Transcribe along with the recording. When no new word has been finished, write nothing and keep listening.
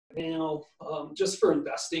now, just for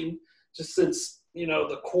investing, just since, you know,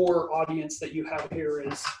 the core audience that you have here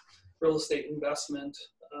is real estate investment.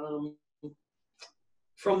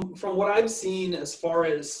 From what I've seen as far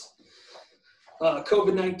as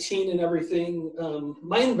COVID-19 and everything,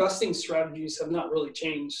 my investing strategies have not really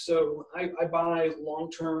changed. So I buy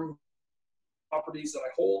long-term properties that I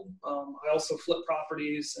hold. I also flip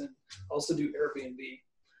properties and also do Airbnb.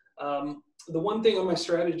 The one thing on my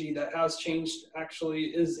strategy that has changed actually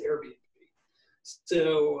is Airbnb.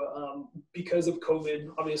 So because of COVID,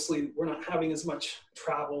 obviously we're not having as much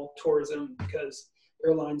travel, tourism, because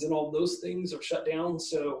airlines and all those things are shut down.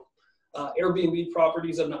 So Airbnb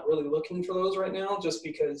properties, I'm not really looking for those right now, just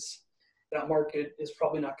because that market is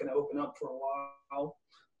probably not going to open up for a while.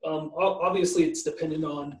 Obviously, it's dependent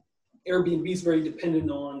on, Airbnb is very dependent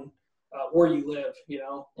on where you live, you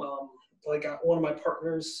know. Like one of my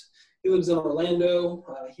partners, he lives in Orlando.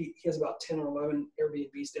 He has about 10 or 11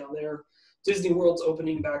 Airbnbs down there. Disney World's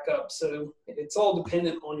opening back up, so it's all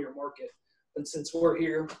dependent on your market. And since we're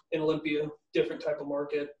here in Olympia, different type of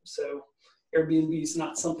market, so Airbnb is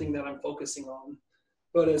not something that I'm focusing on.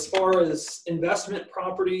 But as far as investment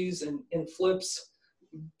properties and flips,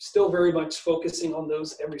 still very much focusing on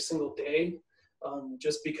those every single day,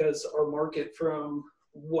 just because our market, from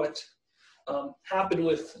what happened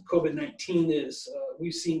with COVID-19, is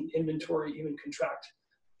we've seen inventory even contract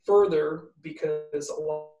further, because a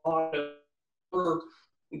lot of were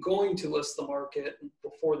going to list the market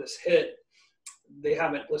before this hit, they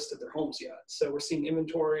haven't listed their homes yet. So we're seeing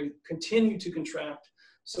inventory continue to contract.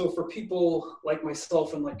 So for people like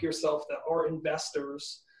myself and like yourself that are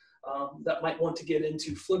investors that might want to get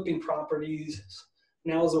into flipping properties,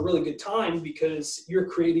 now is a really good time, because you're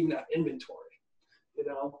creating that inventory. You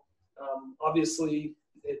know, obviously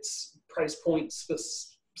it's price point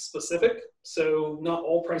specific, so not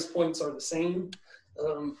all price points are the same.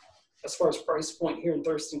 As far as price point here in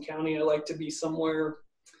Thurston County, I like to be somewhere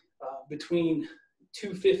between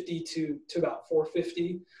 $250 to about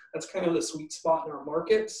 $450. That's kind of the sweet spot in our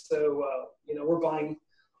market. So, you know, we're buying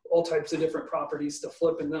all types of different properties to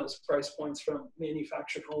flip in those price points, from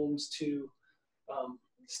manufactured homes to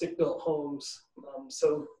stick-built homes.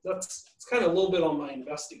 So it's kind of a little bit on my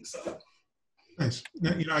investing side. Nice.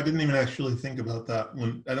 You know, I didn't even actually think about that.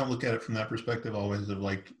 When I don't look at it from that perspective always, of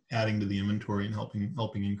like adding to the inventory and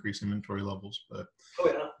helping increase inventory levels. But oh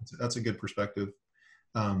yeah, that's a good perspective.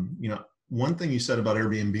 You know, one thing you said about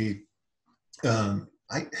Airbnb,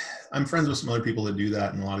 I'm friends with some other people that do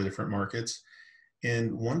that in a lot of different markets.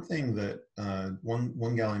 And one thing that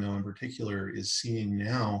one gal I know in particular is seeing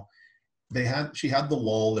now, she had the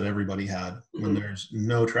lull that everybody had when there's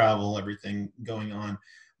no travel, everything going on,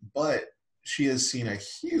 but she has seen a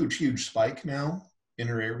huge spike now in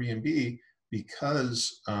her Airbnb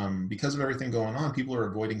because of everything going on. People are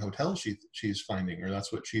avoiding hotels, she's finding, or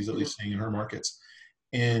that's what she's at least seeing in her markets.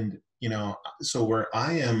 And, you know, so where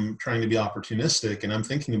I am trying to be opportunistic, and I'm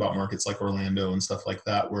thinking about markets like Orlando and stuff like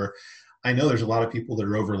that, where I know there's a lot of people that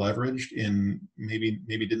are over leveraged and maybe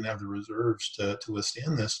didn't have the reserves to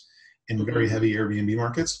withstand this in very heavy Airbnb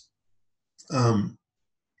markets.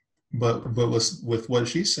 But with what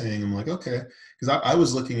she's saying, I'm like, okay, because I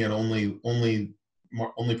was looking at only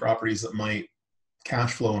properties that might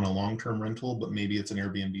cash flow in a long-term rental, but maybe it's an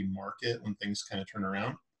Airbnb market when things kind of turn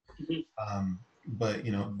around. But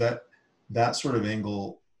you know, that sort of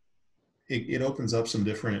angle, it opens up some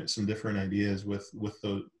different ideas with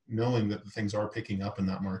the knowing that the things are picking up in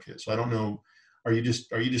that market. So I don't know, are you just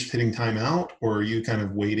hitting time out, or are you kind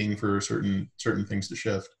of waiting for certain things to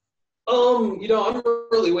shift? You know, I'm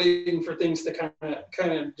really waiting for things to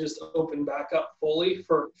kind of just open back up fully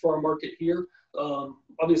for our market here.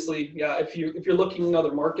 Obviously, yeah, if you're looking in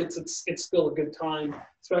other markets, it's still a good time,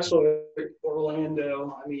 especially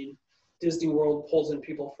Orlando. I mean, Disney World pulls in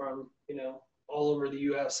people from, you know, all over the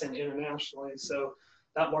U.S. and internationally. So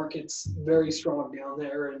that market's very strong down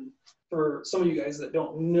there. And for some of you guys that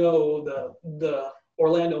don't know, the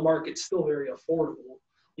Orlando market's still very affordable.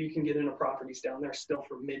 You can get into properties down there still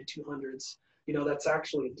for mid 200s. You know, that's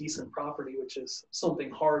actually a decent property, which is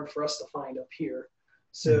something hard for us to find up here.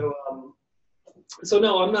 So, so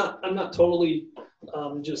no, I'm not totally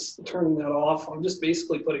just turning that off. I'm just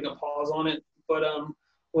basically putting a pause on it. But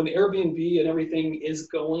when Airbnb and everything is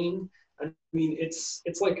going, I mean, it's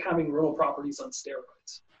like having rental properties on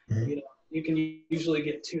steroids. You know, you can usually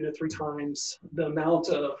get 2 to 3 times the amount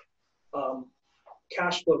of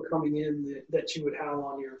cash flow coming in that you would have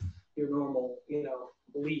on your normal, you know,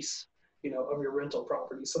 lease, you know, of your rental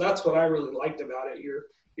property. So that's what I really liked about it. You're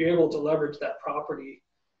able to leverage that property,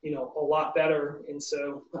 you know, a lot better. And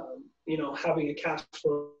so, you know, having a cash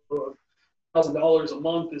flow of $2,000 a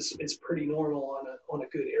month is pretty normal on a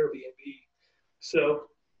good Airbnb. So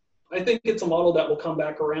I think it's a model that will come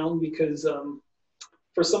back around because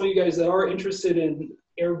for some of you guys that are interested in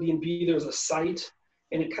Airbnb, there's a site,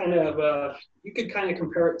 and it kind of you could kind of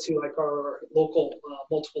compare it to like our local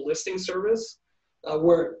multiple listing service,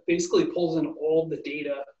 where it basically pulls in all the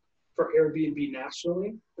data for Airbnb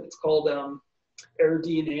nationally. It's called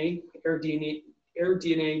AirDNA,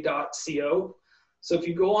 airdna.co. So if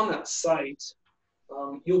you go on that site,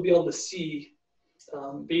 you'll be able to see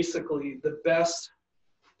basically the best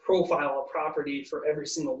profile of property for every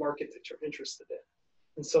single market that you're interested in.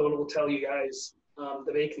 And so it will tell you guys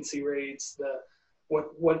the vacancy rates,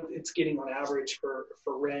 what it's getting on average for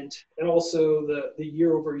rent, and also the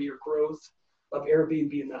year-over-year growth of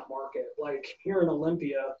Airbnb in that market. Like here in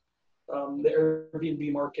Olympia, the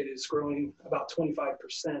Airbnb market is growing about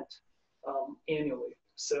 25% annually.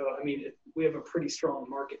 So, I mean, we have a pretty strong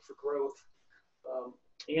market for growth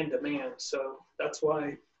and demand. So that's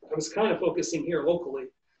why I was kind of focusing here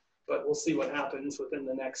locally, but we'll see what happens within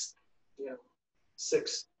the next,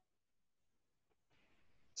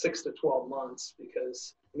 6 to 12 months,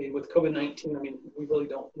 because I mean, with COVID-19, I mean, we really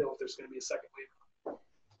don't know if there's going to be a second wave.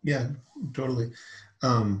 Yeah, totally.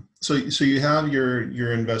 So you have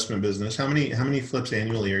your investment business. How many flips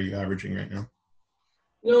annually are you averaging right now?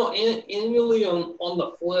 Annually on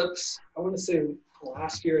the flips, I want to say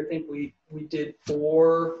last year, I think we did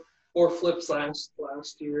four flips last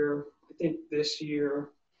year. I think this year,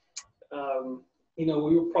 we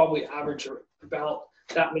would probably average about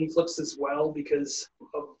that many flips as well because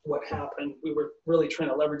of what happened. We were really trying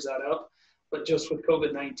to leverage that up, but just with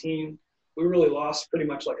COVID-19, we really lost pretty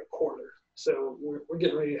much like a quarter. So we're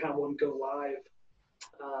getting ready to have one go live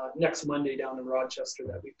next Monday down in Rochester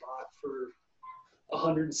that we bought for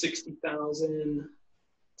 $160,000.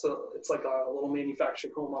 So it's like a little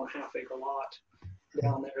manufactured home on a half-acre lot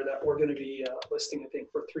down there that we're going to be listing, I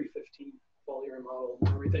think, for $315, fully remodeled and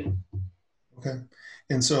everything. Okay,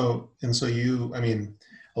 and so you, I mean,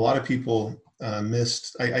 a lot of people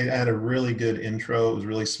missed. I had a really good intro. It was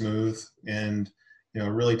really smooth, and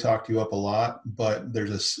really talked you up a lot. But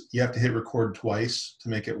you have to hit record twice to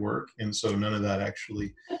make it work, and so none of that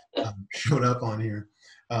actually showed up on here.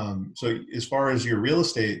 So as far as your real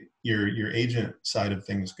estate, your agent side of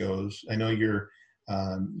things goes, I know you're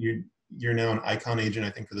now an Icon agent,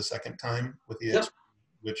 I think, for the second time with the Yep.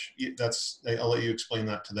 Which I'll let you explain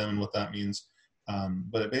that to them and what that means.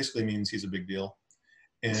 But it basically means he's a big deal.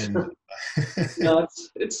 And no,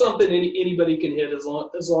 it's something anybody can hit as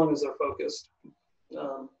long as they're focused.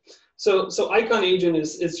 So Icon Agent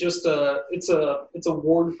is just it's a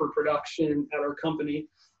ward for production at our company.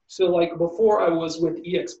 So like before I was with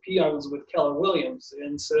EXP, I was with Keller Williams.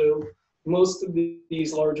 And so most of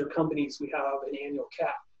these larger companies, we have an annual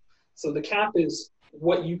cap. So the cap is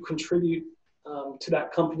what you contribute to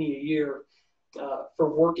that company a year for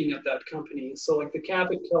working at that company. So like the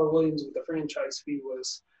cap at Keller Williams with the franchise fee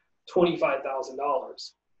was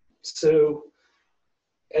 $25,000. So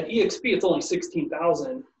at EXP, it's only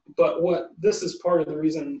 $16,000. But this is part of the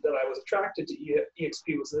reason that I was attracted to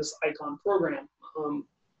EXP was this Icon program.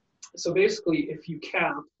 So basically, if you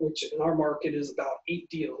cap, which in our market is about 8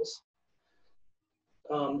 deals,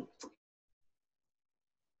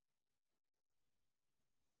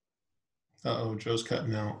 Joe's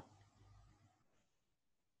cutting out.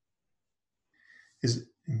 It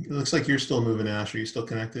looks like you're still moving, Ash. Are you still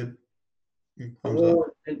connected? Thumbs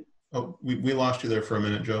up. We lost you there for a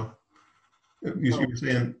minute, Joe. You were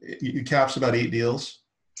saying you caps about 8 deals?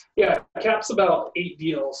 Yeah, cap's about 8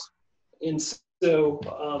 deals. And so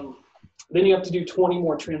then you have to do 20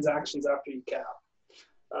 more transactions after you cap.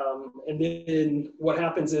 And then what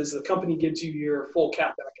happens is the company gives you your full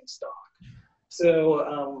cap back in stock.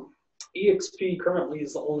 So EXP currently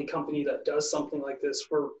is the only company that does something like this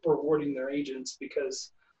for rewarding their agents,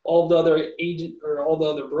 because all the other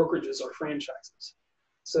brokerages are franchises.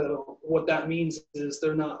 So what that means is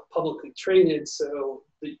they're not publicly traded, so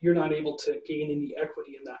you're not able to gain any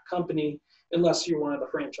equity in that company unless you're one of the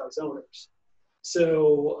franchise owners.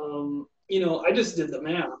 So, I just did the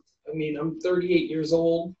math. I mean, I'm 38 years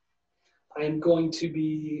old. I am going to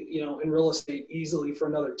be, in real estate easily for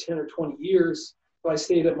another 10 or 20 years. If I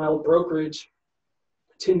stayed at my old brokerage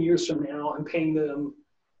 10 years from now, I'm paying them,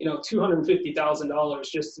 $250,000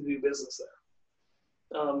 just to do business there.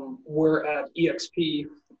 Where at EXP,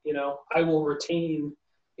 I will retain,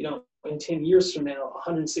 in 10 years from now,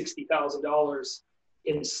 $160,000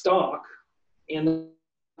 in stock, and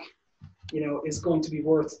is going to be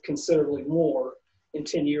worth considerably more in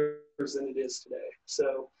 10 years than it is today.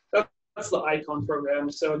 So that's the Icon program.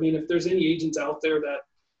 So, I mean, if there's any agents out there that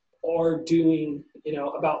are doing,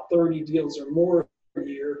 about 30 deals or more a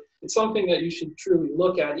year, it's something that you should truly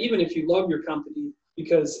look at, even if you love your company,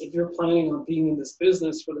 because if you're planning on being in this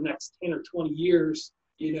business for the next 10 or 20 years,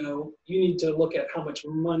 you need to look at how much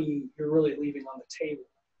money you're really leaving on the table,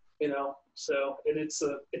 so it's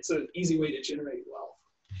an easy way to generate wealth.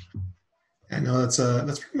 I know that's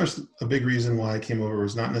pretty much a big reason why I came over.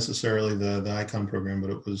 Was not necessarily the Icon program,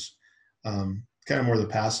 but it was kind of more the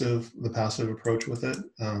passive approach with it.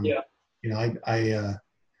 Yeah.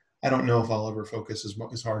 I don't know if I'll ever focus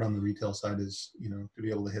as hard on the retail side as, to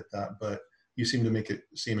be able to hit that, but you seem to make it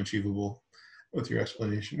seem achievable with your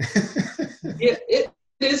explanation. Yeah, it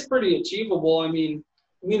is pretty achievable. I mean,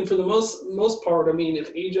 for the most part,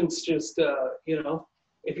 if agents just,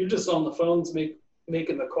 if you're just on the phones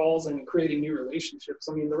making the calls and creating new relationships,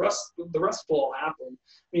 the rest will all happen.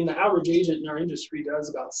 The average agent in our industry does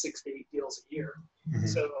about 6 to 8 deals a year. Mm-hmm.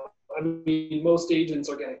 So, most agents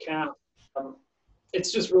are going to cap.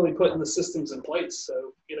 It's just really putting the systems in place.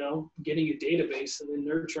 So, getting a database and then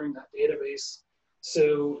nurturing that database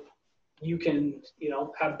so you can,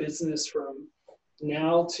 have business from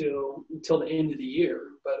now until the end of the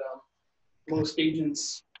year. But most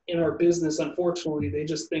agents in our business, unfortunately, they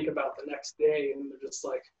just think about the next day and they're just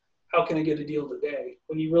like, how can I get a deal today?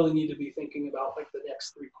 When you really need to be thinking about like the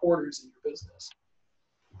next 3 quarters in your business.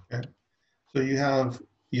 Okay. So you have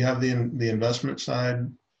the investment side,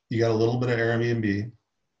 you got a little bit of Airbnb,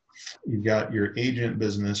 you've got your agent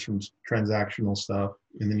business from transactional stuff,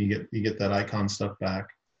 and then you get that Icon stuff back.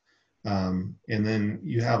 And then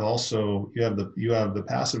you have the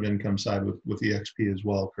passive income side with EXP as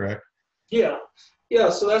well, correct? Yeah.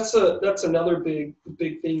 So that's another big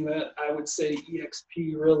thing that I would say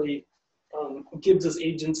EXP really gives us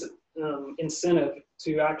agents incentive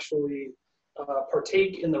to actually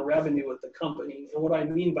partake in the revenue with the company. And what I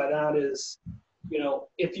mean by that is,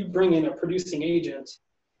 if you bring in a producing agent,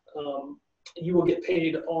 you will get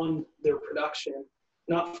paid on their production,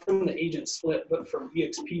 not from the agent split, but from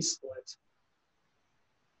EXP split.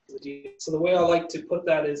 So the way I like to put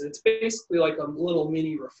that is it's basically like a little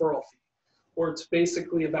mini referral fee, where it's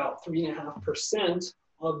basically about 3.5%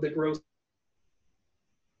 of the gross.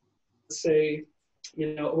 Say,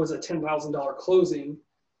 it was a $10,000 closing.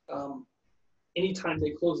 Anytime they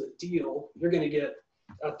close a deal, you're going to get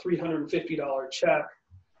a $350 check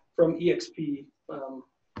from EXP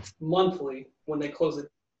monthly when they close a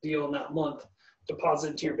deal in that month,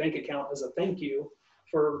 deposited to your bank account as a thank you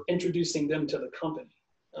for introducing them to the company.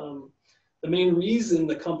 The main reason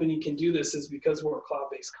the company can do this is because we're a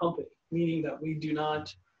cloud-based company, meaning that we do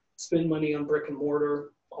not spend money on brick and mortar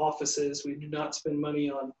offices. We do not spend money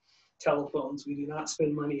on telephones. We do not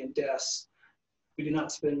spend money in desks. We do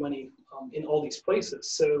not spend money in all these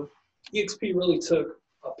places. So EXP really took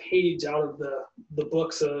a page out of the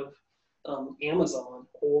books of Amazon,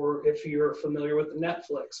 or if you're familiar with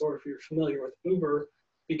Netflix, or if you're familiar with Uber,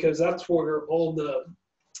 because that's where all the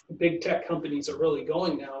big tech companies are really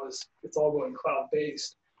going now. Is it's all going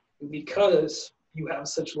cloud-based. And because you have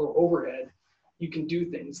such low overhead, you can do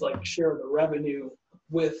things like share the revenue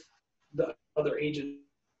with the other agents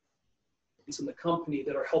in the company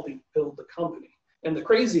that are helping build the company. And the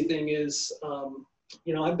crazy thing is,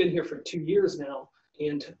 I've been here for 2 years now,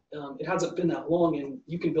 and it hasn't been that long, and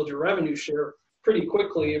you can build your revenue share pretty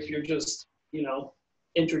quickly if you're just,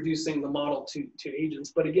 introducing the model to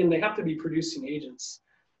agents. But again, they have to be producing agents.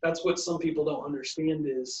 That's what some people don't understand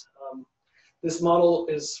is this model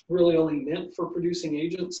is really only meant for producing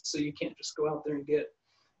agents. So you can't just go out there and get,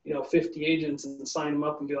 50 agents and sign them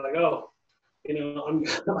up and be like, oh, I'm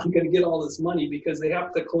going to get all this money, because they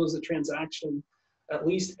have to close the transaction at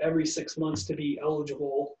least every 6 months to be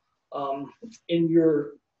eligible in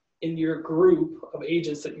your group of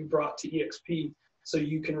agents that you brought to EXP, so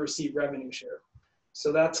you can receive revenue share.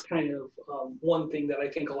 So that's kind of one thing that I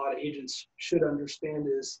think a lot of agents should understand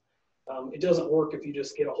is it doesn't work if you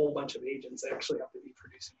just get a whole bunch of agents. They actually have to be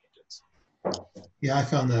producing agents. Yeah, I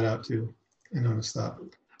found that out too. I noticed that.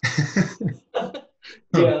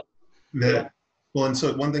 Yeah. Well, and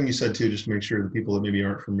so one thing you said too, just to make sure the people that maybe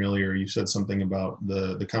aren't familiar, you said something about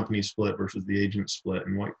the company split versus the agent split.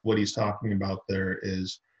 And what he's talking about there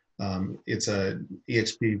is it's a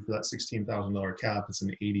EXP for that $16,000 cap. It's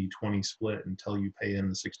an 80-20 split until you pay in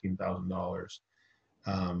the $16,000.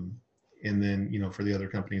 And then, for the other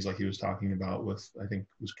companies like he was talking about with, I think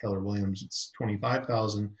it was Keller Williams, it's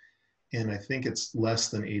 25,000. And I think it's less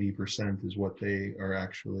than 80% is what they are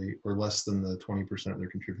actually, or less than the 20% they're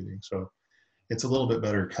contributing. So it's a little bit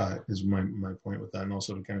better cut is my point with that. And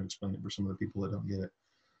also to kind of explain it for some of the people that don't get it.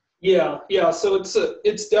 Yeah. So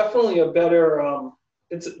it's definitely a better,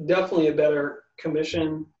 it's definitely a better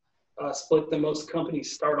commission split than most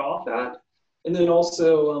companies start off at. And then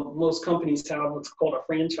also most companies have what's called a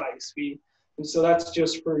franchise fee. And so that's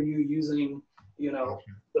just for you using, you know,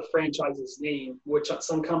 the franchise's name, which at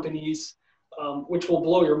some companies, which will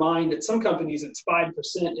blow your mind. At some companies, it's 5%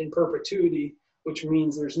 in perpetuity, which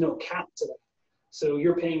means there's no cap to that. So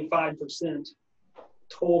you're paying 5%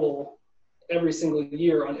 total every single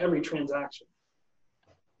year on every transaction.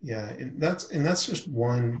 Yeah, and that's just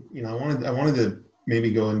one, you know, I wanted to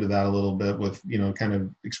maybe go into that a little bit with, you know, kind of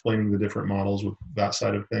explaining the different models with that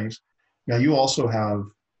side of things. Now you also have,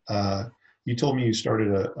 you told me you started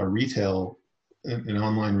an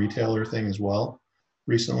online retailer thing as well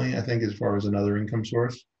recently, I think, as far as another income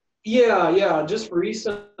source. Yeah. Just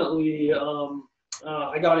recently,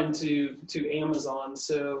 I got into Amazon.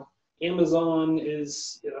 So Amazon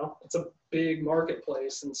is, you know, it's a big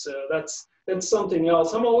marketplace, and so that's something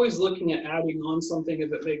else. I'm always looking at adding on something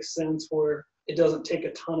if it makes sense, where it doesn't take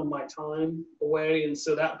a ton of my time away. And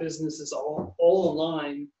so that business is all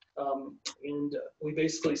online, and we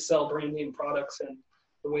basically sell brand name products. And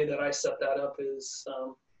the way that I set that up is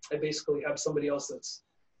I basically have somebody else that's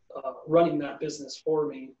running that business for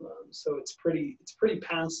me. So it's pretty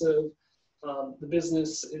passive. The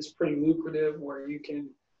business is pretty lucrative, where you can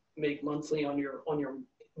make monthly on your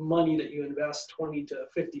money that you invest 20 to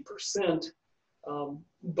 50%.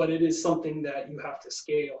 But it is something that you have to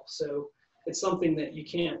scale. So it's something that you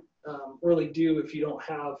can't really do if you don't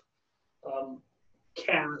have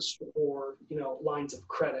cash or, you know, lines of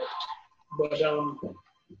credit. But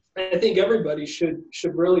I think everybody should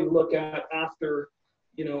really look at, after,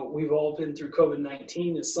 you know, we've all been through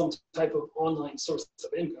COVID-19, is some type of online source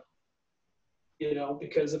of income. You know,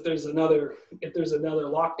 because if there's another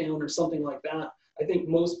lockdown or something like that, I think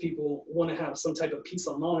most people want to have some type of peace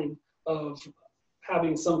of mind of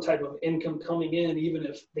having some type of income coming in, even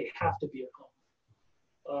if they have to be at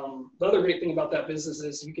home. The other great thing about that business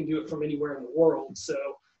is you can do it from anywhere in the world. So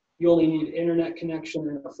you only need internet connection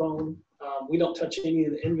and a phone. We don't touch any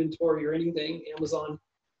of the inventory or anything. Amazon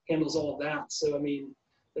handles all of that. So I mean,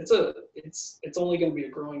 it's only going to be a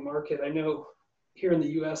growing market. I know here in the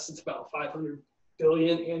U.S. it's about 500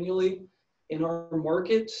 billion annually in our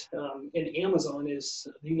market. And Amazon is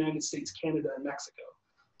the United States, Canada, and Mexico.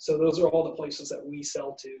 So those are all the places that we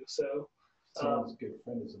sell to. So someone's good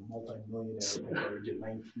friend is a multi-millionaire. Get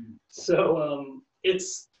 19. So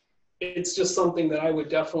it's just something that I would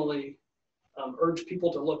definitely urge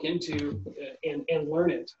people to look into and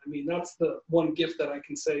learn it. I mean, that's the one gift that I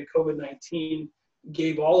can say COVID-19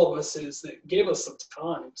 gave all of us, is that it gave us some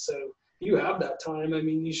time. So you have that time. I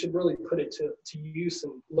mean, you should really put it to use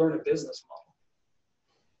and learn a business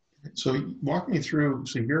model. So walk me through,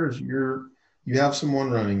 so you have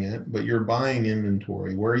someone running it, but you're buying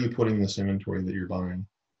inventory. Where are you putting this inventory that you're buying?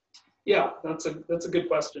 Yeah, that's a good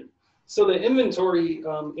question. So the inventory,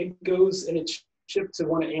 it goes and it's shipped to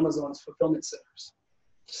one of Amazon's fulfillment centers.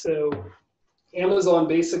 So Amazon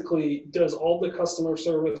basically does all the customer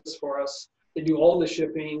service for us. They do all the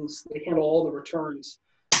shippings. They handle all the returns.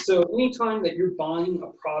 So anytime that you're buying a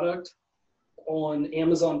product on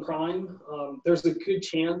Amazon Prime, there's a good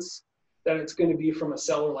chance that it's going to be from a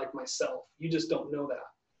seller like myself. You just don't know that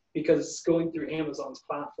because it's going through Amazon's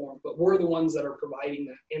platform, but we're the ones that are providing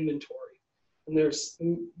that inventory. And there's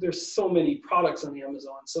so many products on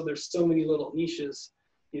Amazon. So there's so many little niches,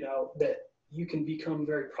 you know, that you can become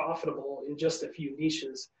very profitable in just a few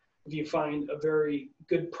niches if you find a very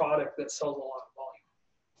good product that sells a lot of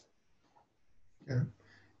volume.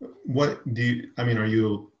 Yeah. What do you, I mean,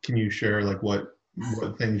 can you share like what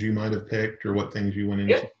things you might have picked or what things you went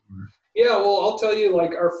into? Yeah, well, I'll tell you,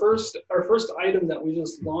 like our first item that we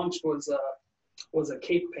just launched was a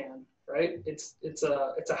cake pan, right? It's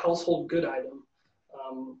a household good item.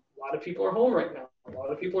 A lot of people are home right now. A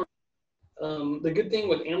lot of people are. The good thing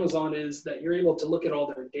with Amazon is that you're able to look at all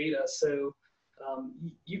their data, so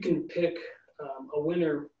you can pick a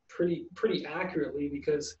winner pretty accurately,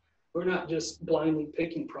 because we're not just blindly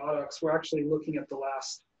picking products. We're actually looking at the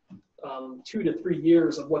last 2 to 3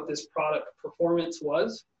 years of what this product performance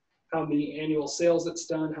was, how many annual sales it's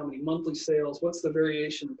done, how many monthly sales, what's the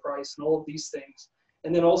variation in price, and all of these things.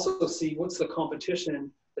 And then also see what's the competition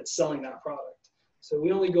that's selling that product. So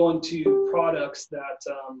we only go into products that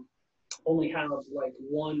only have like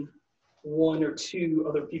one or two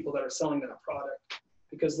other people that are selling that product.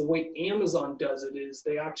 Because the way Amazon does it is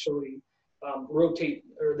they actually rotate,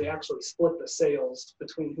 or they actually split the sales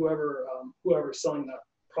between whoever's selling that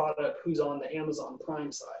product, who's on the Amazon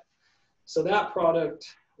Prime side. So that product,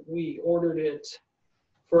 we ordered it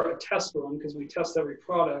for a test run because we test every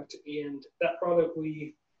product, and that product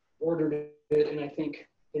we ordered it, and I think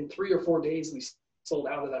in 3 or 4 days we sold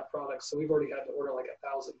out of that product. So we've already had to order like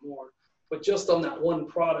 1,000 more. But just on that one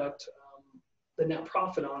product, the net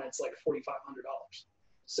profit on it's like $4,500.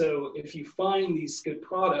 So if you find these good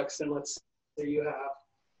products, and let's say you have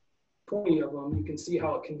 20 of them, you can see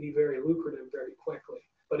how it can be very lucrative very quickly.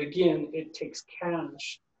 But again, it takes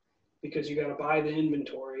cash because you got to buy the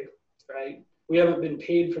inventory, right? We haven't been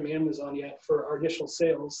paid from Amazon yet for our initial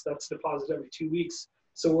sales. That's deposited every 2 weeks.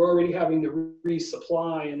 So we're already having to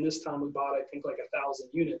resupply. And this time we bought, I think, like 1,000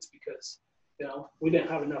 units because, you know, we didn't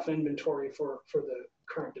have enough inventory for the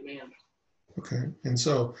current demand. Okay. And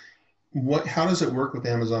so how does it work with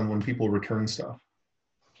Amazon when people return stuff?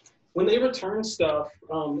 When they return stuff,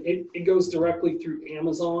 it goes directly through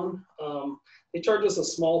Amazon. They charge us a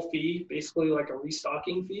small fee, basically like a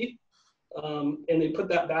restocking fee. And they put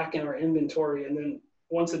that back in our inventory. And then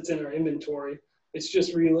once it's in our inventory, it's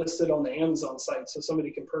just relisted on the Amazon site so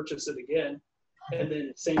somebody can purchase it again. And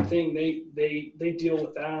then same thing, they deal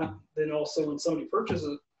with that. Then also when somebody purchases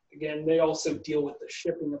it again, they also deal with the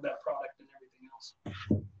shipping of that product and everything else.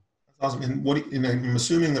 That's awesome. And I'm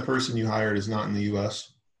assuming the person you hired is not in the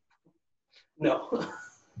US? No.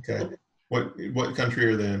 Okay. What country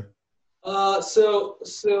are they in?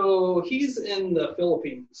 So he's in the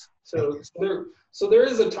Philippines. So there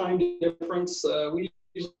is a time difference. We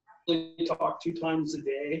usually talk 2 times a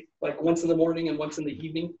day, like once in the morning and once in the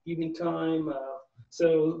evening time.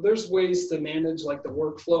 So there's ways to manage like the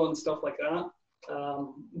workflow and stuff like that.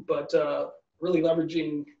 But really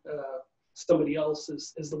leveraging somebody else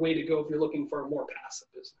is the way to go if you're looking for a more passive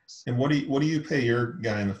business. And what do you pay your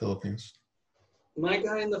guy in the Philippines? My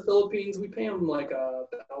guy in the Philippines, we pay him like $1,000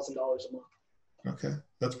 a month. Okay,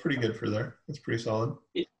 that's pretty good for there. That's pretty solid.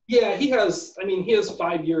 Yeah, he has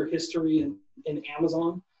 5-year history in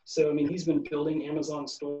Amazon. So, I mean, he's been building Amazon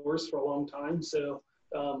stores for a long time. So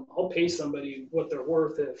I'll pay somebody what they're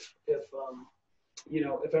worth if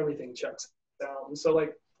everything checks out. And so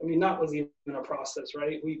that was even a process,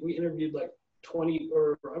 right? We interviewed like 20,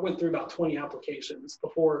 or I went through about 20 applications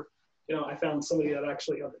before, I found somebody that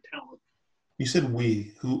actually had the talent. You said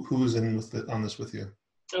who was in on this with you?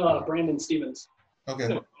 Brandon Stevens.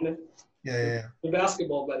 Okay. Yeah. The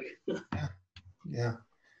basketball buddy. Yeah.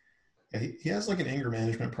 He has like an anger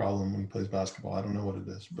management problem when he plays basketball. I don't know what it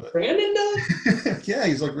is, but Brandon does? Yeah,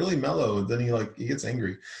 he's like really mellow, and then he gets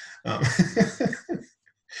angry.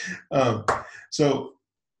 So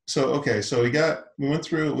we went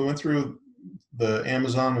through the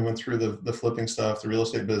Amazon, we went through the flipping stuff, the real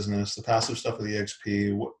estate business, the passive stuff with the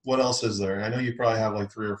EXP. What else is there? I know you probably have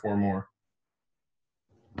like 3 or 4 more.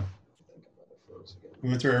 We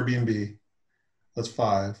went through Airbnb. That's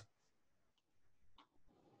 5.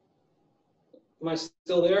 Am I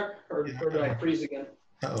still there, or did I freeze again?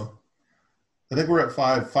 Uh-oh. I think we're at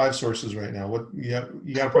 5 sources right now. What you got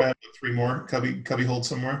to probably have 3 more. Cubby hold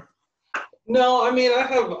somewhere. No, I mean I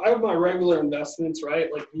have my regular investments,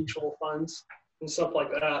 right? Like mutual funds and stuff like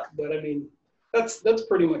that. But I mean that's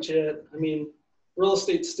pretty much it. I mean, real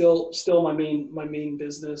estate's still my main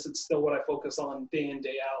business. It's still what I focus on day in,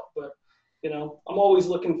 day out. But I'm always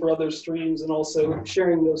looking for other streams and also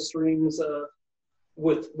sharing those streams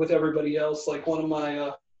with everybody else. Like one of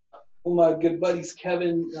my good buddies,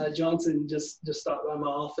 Kevin Johnson, just stopped by my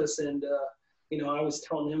office, and I was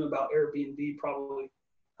telling him about Airbnb probably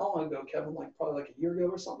how long ago, Kevin? Probably like a year ago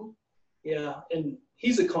or something. Yeah, and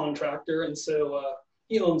he's a contractor, and so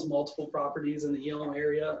he owns multiple properties in the Yellow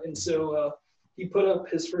area, and so he put up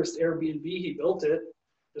his first Airbnb. He built it,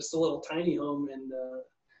 just a little tiny home, and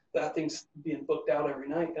that thing's being booked out every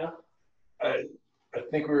night. Yeah. I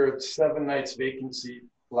think we were at 7 nights vacancy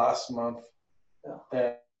last month.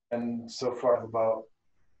 Yeah. And so far about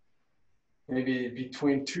maybe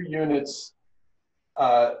between 2 units,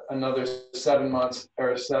 another 7 months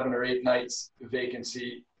or 7 or 8 nights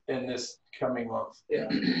vacancy in this coming month. Yeah.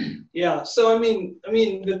 Yeah. So, I mean,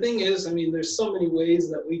 the thing is, there's so many ways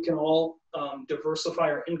that we can all diversify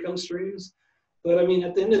our income streams. But I mean,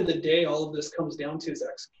 at the end of the day, all of this comes down to is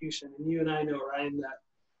execution. And you and I know, Ryan, that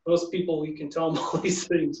most people, we can tell them all these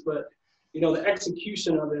things, but the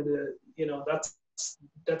execution of it,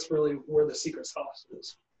 that's really where the secret sauce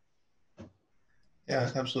is. Yeah,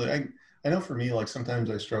 absolutely. I know for me, like sometimes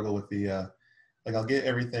I struggle with the, I'll get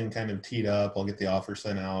everything kind of teed up. I'll get the offer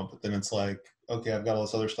sent out, but then it's like, okay, I've got all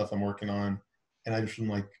this other stuff I'm working on. And I just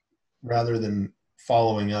am rather than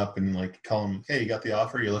following up and call them, hey, you got the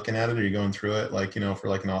offer, you're looking at it, or you're going through it, for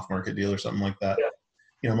like an off market deal or something like that.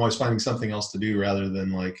 Yeah. I'm always finding something else to do rather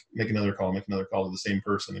than make another call to the same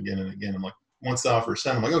person again and again. I'm like, once the offer is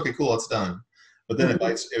sent, I'm like, okay, cool, it's done. But then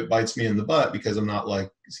it bites me in the butt because I'm not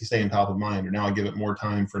staying top of mind, or now I give it more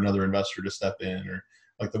time for another investor to step in, or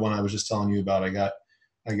Like the one I was just telling you about, I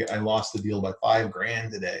lost the deal by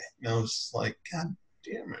 $5,000 today. And I was like, God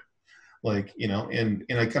damn it. Like, you know, and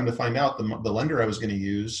I come to find out the lender I was going to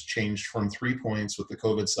use changed from 3 points with the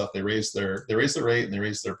COVID stuff. They raised their rate and they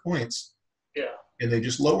raised their points. Yeah. And they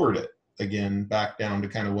just lowered it again back down to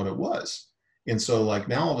kind of what it was. And so like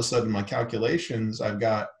now all of a sudden my calculations, I've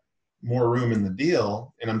got more room in the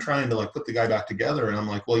deal, and I'm trying to like put the guy back together. And I'm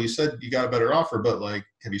like, well, you said you got a better offer, but like,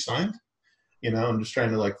 have you signed? You know, I'm just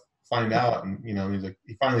trying to like find out. And, you know, he's like,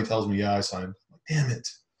 he finally tells me, yeah, I signed. I'm like, damn it,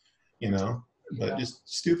 you know, but just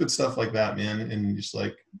stupid stuff like that, man. And just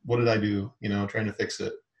like, what did I do? You know, trying to fix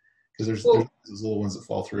it. Cause there's those little ones that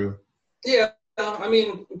fall through. Yeah. I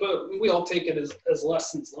mean, but we all take it as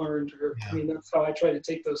lessons learned, or, I mean, that's how I try to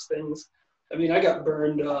take those things. I mean, I got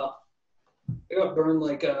burned like,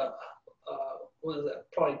 what was that?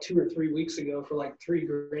 Probably 2 or 3 weeks ago for like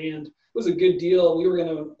 $3,000. It was a good deal. We were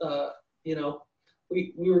going to, you know,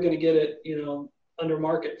 we were going to get it, you know, under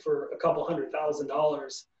market for a couple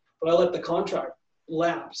 $100,000, but I let the contract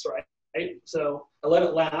lapse, right? So I let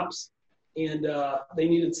it lapse, and they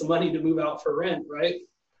needed some money to move out for rent, right?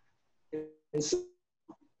 And so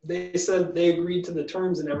they said they agreed to the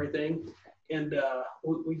terms and everything, and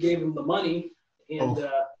we gave them the money, and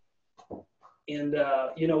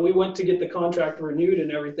you know, we went to get the contract renewed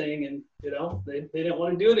and everything, and you know, they didn't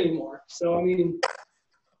want to do it anymore. So I mean,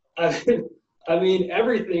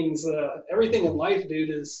 everything in life, dude,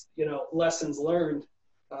 is, you know, lessons learned.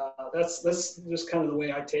 That's just kind of the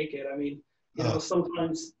way I take it. I mean, you know,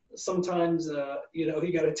 sometimes you know,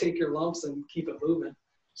 you got to take your lumps and keep it moving.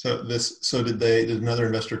 So did another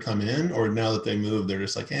investor come in, or now that they moved, they're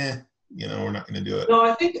just like, you know, we're not going to do it? No,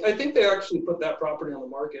 I think they actually put that property on the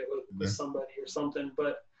market with somebody or something.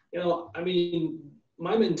 But, you know, I mean,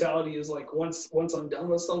 my mentality is like, once I'm done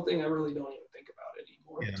with something, I really don't even think about it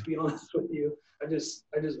anymore. Yeah. To be honest with you, I just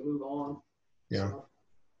move on. Yeah, so.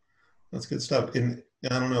 That's good stuff. And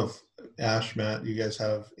I don't know if Ash, Matt, you guys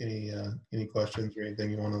have any questions or anything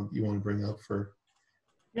you want to bring up for?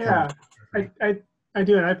 Yeah, I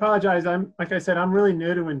do, and I apologize. Like I said, I'm really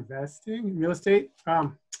new to investing in real estate.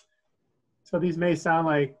 So these may sound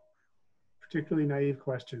like particularly naive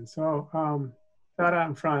questions. So thought out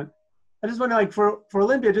in front. I just wonder, like for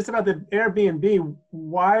Olympia, just about the Airbnb,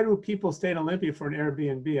 why do people stay in Olympia for an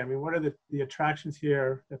Airbnb? I mean, what are the attractions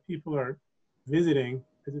here that people are visiting?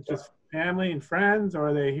 Is it just family and friends, or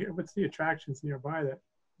are they here? What's the attractions nearby that?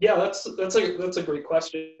 Yeah, that's a great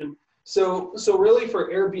question. So really for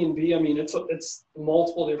Airbnb, I mean, it's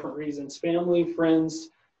multiple different reasons. Family, friends,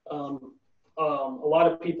 a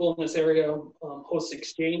lot of people in this area host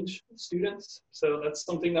exchange students. So that's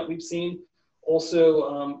something that we've seen.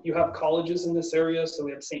 Also, you have colleges in this area. So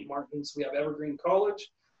we have St. Martin's, we have Evergreen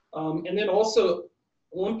College. And then also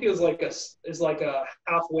Olympia is like a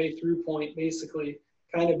halfway through point, basically,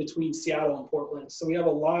 kind of between Seattle and Portland. So we have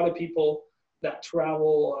a lot of people that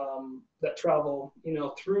travel, you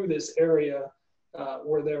know, through this area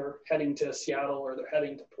where they're heading to Seattle or they're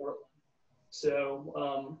heading to Portland.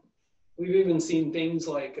 So we've even seen things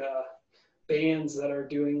like bands that are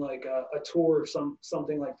doing like a tour or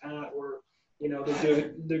something like that, where, you know,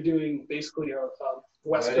 they're doing basically a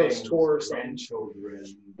West Coast tour or something.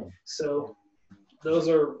 So those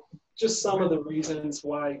are just some of the reasons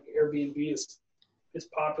why Airbnb is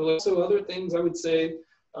popular. So other things I would say,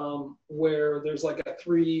 where there's like a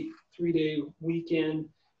three-day weekend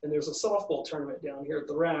and there's a softball tournament down here at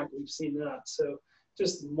the Rack. We've seen that. So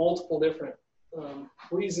just multiple different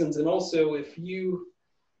reasons. And also if you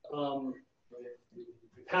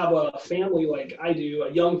have a family like I do,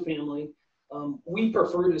 a young family, we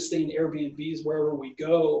prefer to stay in Airbnbs wherever we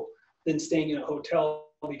go than staying in a hotel,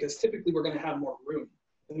 because typically we're going to have more room.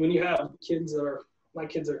 And when you have kids my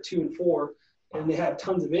kids are 2 and 4, and they have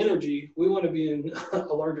tons of energy, we want to be in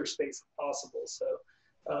a larger space if possible. So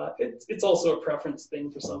it's also a preference thing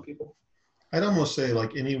for some people. I'd almost say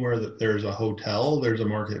like anywhere that there's a hotel, there's a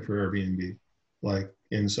market for Airbnb. Like,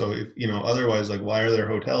 and so if, you know, otherwise, like, why are there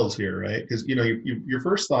hotels here, right? Because, you know, your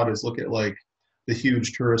first thought is look at like the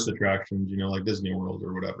huge tourist attractions, you know, like Disney World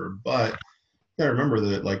or whatever. But you gotta remember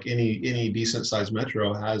that like any decent sized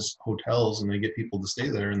metro has hotels, and they get people to stay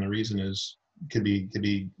there, and the reason could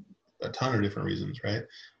be a ton of different reasons, right?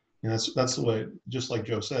 And that's the way, just like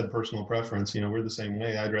Joe said, personal preference. You know, we're the same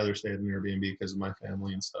way. I'd rather stay at an Airbnb because of my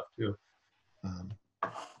family and stuff too.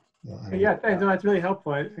 Yeah, thanks. No, that's really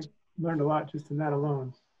helpful. I learned a lot just in that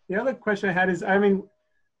alone. The other question I had is, I mean,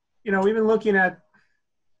 you know, we've been looking at,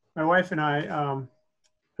 my wife and I,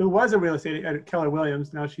 who was a real estate at Keller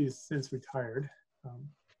Williams, now she's since retired.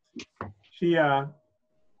 We've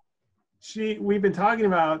been talking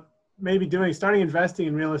about maybe starting investing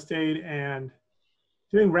in real estate and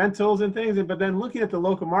doing rentals and things, but then looking at the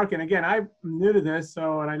local market. And again, I'm new to this,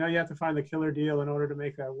 and I know you have to find the killer deal in order to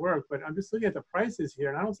make that work, but I'm just looking at the prices here,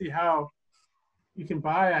 and I don't see how you can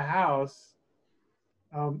buy a house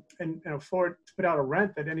and afford to put out a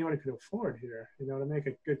rent that anyone could afford here, to make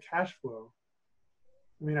a good cash flow.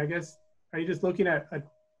 I mean, I guess, are you just looking at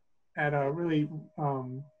a really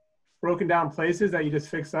broken down places that you just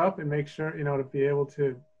fix up and make sure, to be able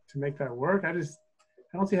to make that work? I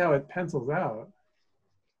don't see how it pencils out.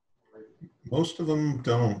 Most of them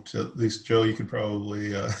don't. At least, Joe, you could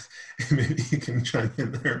probably maybe you can chime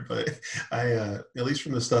in there. But at least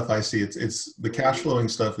from the stuff I see, it's the cash flowing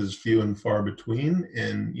stuff is few and far between.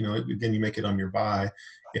 And again, you make it on your buy,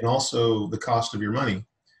 and also the cost of your money.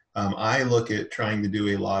 I look at trying to do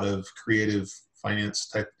a lot of creative finance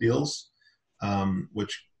type deals,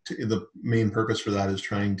 which the main purpose for that is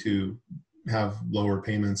trying to have lower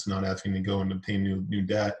payments and not having to go and obtain new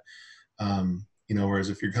debt. Whereas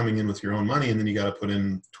if you're coming in with your own money and then you got to put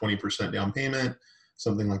in 20% down payment,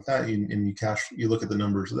 something like that, you look at the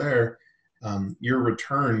numbers there, your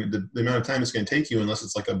return, the amount of time it's going to take you, unless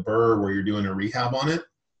it's like a BRRRR where you're doing a rehab on it,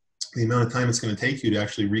 the amount of time it's going to take you to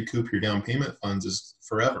actually recoup your down payment funds is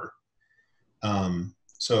forever.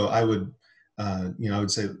 So I would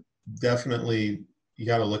say definitely you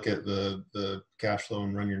got to look at the cash flow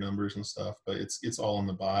and run your numbers and stuff, but it's all in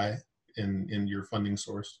the buy in your funding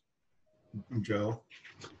source. Joe?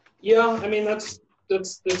 Yeah, I mean, that's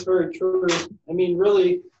very true. I mean,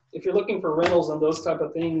 really, if you're looking for rentals and those type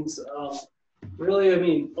of things, really, I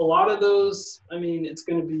mean, a lot of those, I mean, it's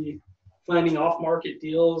going to be finding off-market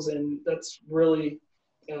deals, and that's really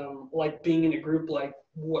like being in a group like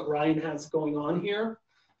what Ryan has going on here,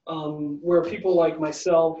 where people like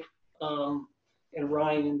myself and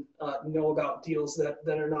Ryan know about deals that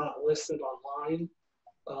are not listed online.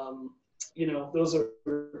 Those are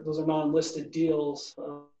non-listed deals,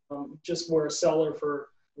 just where a seller, for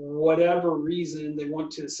whatever reason they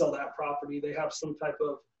want to sell that property, they have some type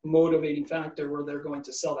of motivating factor where they're going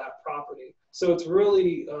to sell that property. So it's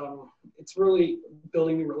really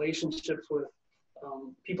building relationships with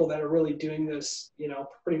people that are really doing this,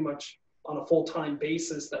 pretty much on a full-time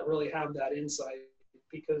basis, that really have that insight,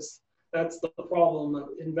 because that's the problem of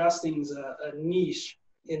investing is a niche.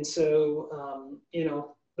 And so,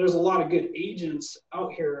 there's a lot of good agents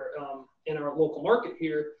out here in our local market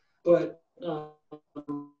here, but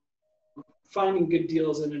finding good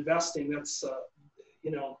deals and investing, that's a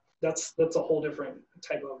whole different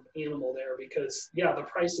type of animal there, because the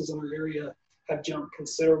prices in our area have jumped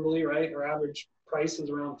considerably, right? Our average price is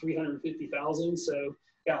around $350,000. So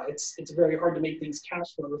it's very hard to make things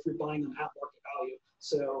cash flow if you're buying them at market value.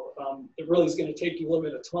 So it really is going to take you a little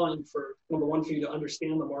bit of time for, number one, for you to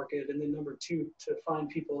understand the market, and then number two, to find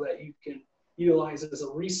people that you can utilize as a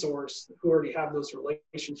resource who already have those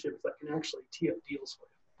relationships that can actually tee up deals for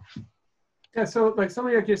you. Yeah, so like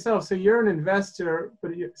somebody like yourself, so you're an investor,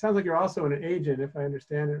 but it sounds like you're also an agent, if I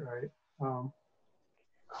understand it right.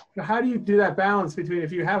 How do you do that balance between,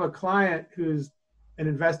 if you have a client who's an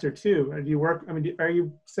investor too, or do you work, I mean, are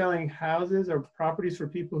you selling houses or properties for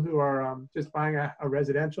people who are just buying a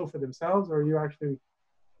residential for themselves, or are you actually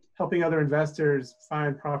helping other investors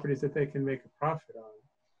find properties that they can make a profit on?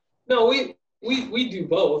 No, we do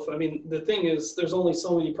both. I mean, the thing is, there's only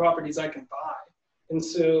so many properties I can buy. And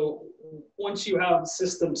so once you have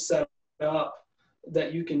systems set up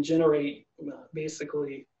that you can generate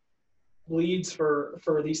basically leads for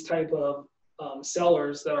these type of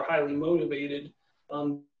sellers that are highly motivated,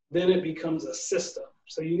 then it becomes a system.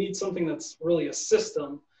 So you need something that's really a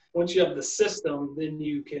system. Once you have the system, then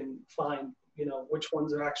you can find, which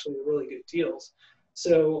ones are actually really good deals.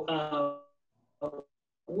 So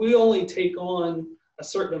we only take on a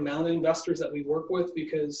certain amount of investors that we work with,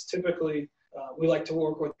 because typically we like to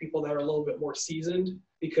work with people that are a little bit more seasoned,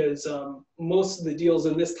 because most of the deals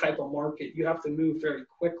in this type of market, you have to move very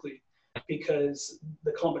quickly, because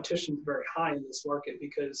the competition is very high in this market,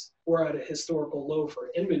 because we're at a historical low for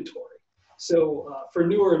inventory. So for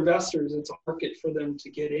newer investors, it's a market for them to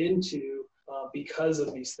get into because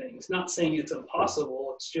of these things. Not saying it's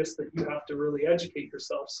impossible, it's just that you have to really educate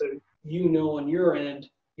yourself so on your end,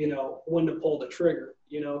 when to pull the trigger,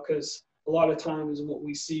 because a lot of times what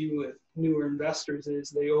we see with newer investors is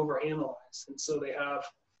they overanalyze. And so they have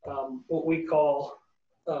what we call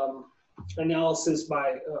analysis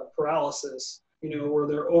by paralysis, where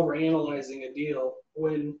they're overanalyzing a deal,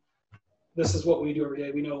 when this is what we do every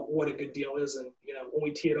day. We know what a good deal is, and when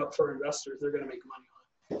we tee it up for investors, they're going to make money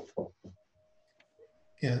on it.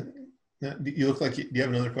 Yeah. Now, you look like do you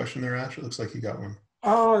have another question there, Ash? It looks like you got one.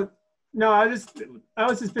 No, I was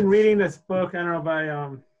just been reading this book. I don't know, by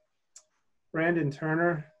Brandon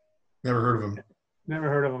Turner. Never heard of him. Never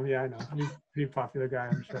heard of him. Yeah, I know. He's a pretty popular guy,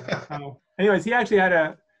 I'm sure. Anyways, he actually had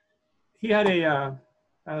a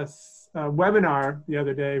webinar the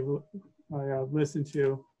other day I listened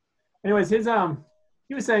to. Anyways, he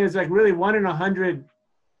was saying it's like really 1 in 100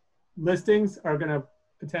 listings are going to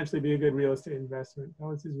potentially be a good real estate investment. That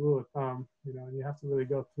was his rule of thumb, and you have to really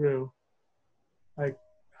go through like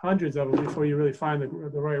hundreds of them before you really find the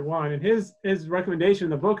right one. And his recommendation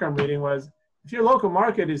in the book I'm reading was, if your local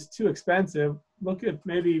market is too expensive, look at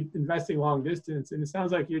maybe investing long distance. And it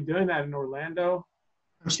sounds like you're doing that in Orlando.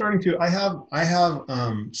 I'm starting to. I have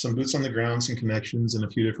some boots on the ground, some connections in a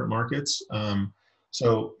few different markets.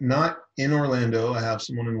 So not in Orlando. I have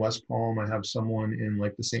someone in West Palm. I have someone in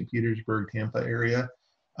like the St. Petersburg, Tampa area.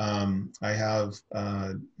 I have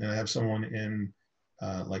someone in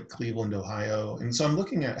like Cleveland, Ohio. And so I'm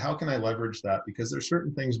looking at how can I leverage that, because there's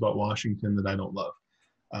certain things about Washington that I don't love.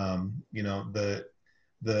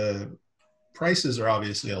 The prices are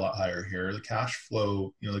obviously a lot higher here. The cash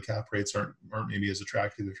flow, the cap rates aren't maybe as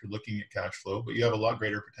attractive if you're looking at cash flow, but you have a lot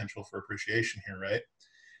greater potential for appreciation here, right?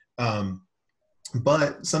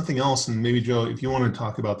 But something else, and maybe Joe, if you want to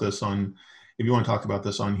talk about this on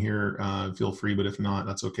here, feel free. But if not,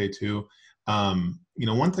 that's okay too.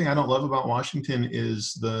 One thing I don't love about Washington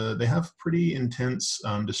is they have pretty intense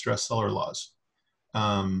distressed seller laws,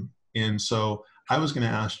 and so I was going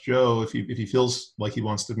to ask Joe if he feels like he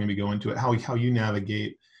wants to maybe go into it, how you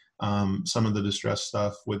navigate some of the distress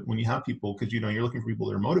stuff when you have people, because you're looking for people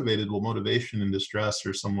that are motivated. Well, motivation and distress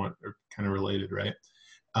are kind of related, right?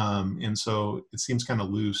 And so it seems kind of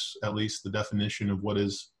loose, at least the definition of what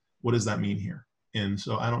does that mean here. And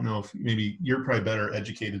so I don't know if maybe you're probably better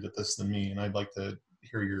educated at this than me, and I'd like to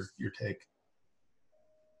hear your take.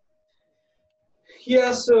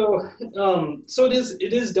 Yeah, so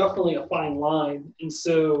it is definitely a fine line, and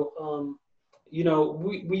so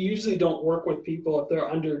we usually don't work with people if they're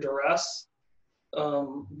under duress,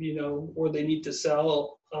 or they need to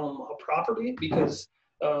sell a property, because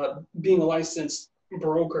being a licensed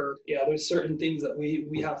broker, there's certain things that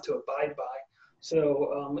we have to abide by.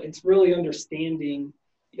 So it's really understanding,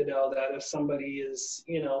 that if somebody is,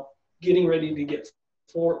 getting ready to get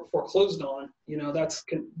foreclosed on,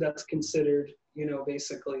 that's considered,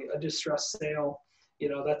 basically a distressed sale.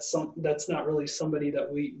 That's not really somebody that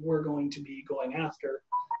we're going to be going after.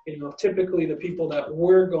 Typically the people that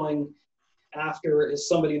we're going after is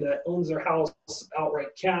somebody that owns their house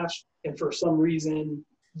outright cash, and for some reason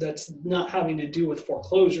that's not having to do with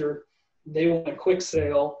foreclosure, they want a quick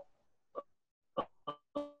sale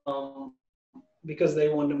because they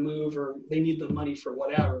want to move or they need the money for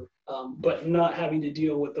whatever, but not having to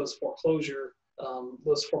deal with those foreclosure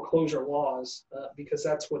laws, because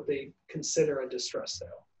that's what they consider a distress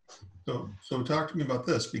sale. So talk to me about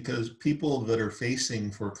this, because people that are facing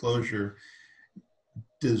foreclosure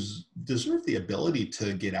deserve the ability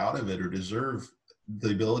to get out of it, or deserve the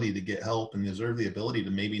ability to get help, and deserve the ability to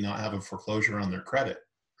maybe not have a foreclosure on their credit,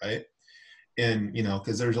 right? And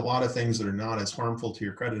because there's a lot of things that are not as harmful to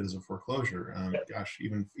your credit as a foreclosure.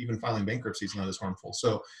 Even filing bankruptcy is not as harmful.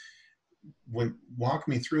 So walk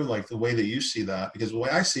me through like the way that you see that, because the way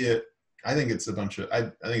I see it, I think it's a bunch of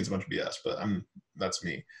BS, but that's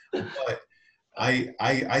me. But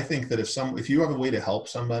I think that if you have a way to help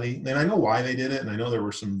somebody, then I know why they did it, and I know there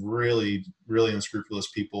were some really, really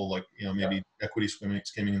unscrupulous people, like maybe equity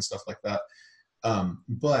skimming and stuff like that.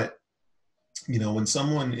 But when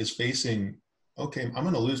someone is facing, okay, I'm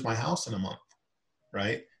going to lose my house in a month,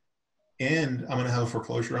 right? And I'm going to have a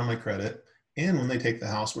foreclosure on my credit. And when they take the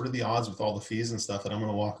house, what are the odds with all the fees and stuff that I'm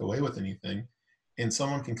going to walk away with anything? And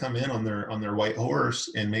someone can come in on their white horse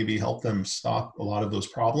and maybe help them stop a lot of those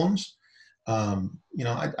problems. I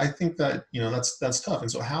think that, that's tough.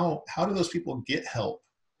 And so how do those people get help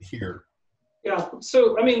here? Yeah.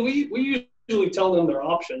 So, we usually tell them their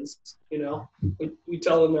options, we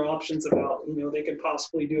tell them their options about, they could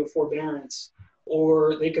possibly do a forbearance,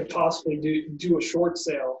 or they could possibly do a short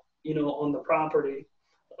sale, on the property.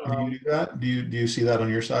 Do you do that? Do you see that on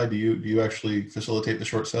your side? Do you actually facilitate the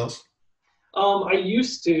short sales? I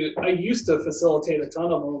used to facilitate a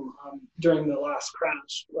ton of them during the last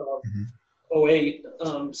crash, 2008.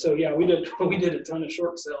 So yeah, we did a ton of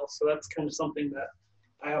short sales. So that's kind of something that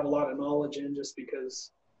I have a lot of knowledge in, just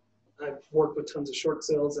because I've worked with tons of short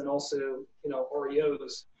sales and also,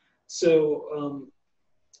 REOs. So,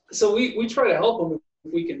 we try to help them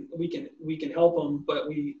if we can help them, but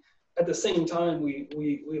at the same time, we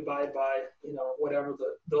abide by, whatever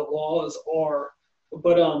the laws are.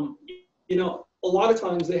 But, a lot of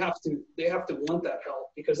times they have to want that help.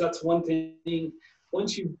 because that's one thing.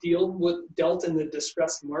 Once you dealt in the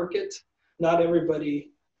distressed market, not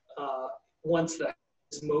everybody wants that,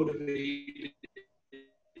 is motivated.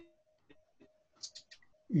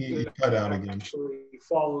 You cut out again. Actually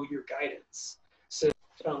follow your guidance. So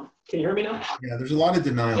can you hear me now? Yeah, there's a lot of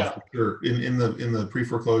denial for sure. In the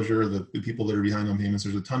pre-foreclosure, the people that are behind on payments,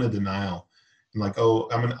 there's a ton of denial. And like, oh,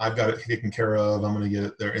 I've got it taken care of, I'm gonna get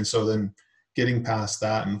it there. And so then getting past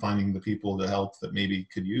that and finding the people to help that maybe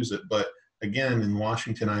could use it. But again, in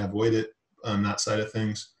Washington, I avoid it on that side of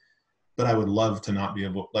things. But I would love to not be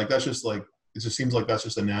able, like, that's just like, it just seems like that's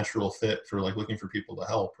just a natural fit for like looking for people to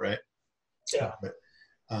help, right? Yeah.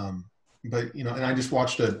 But you know, and I just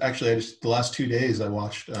watched the last 2 days I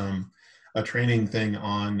watched a training thing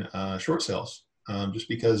on short sales, just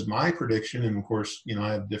because my prediction, and of course, you know,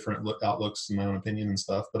 I have different outlooks and my own opinion and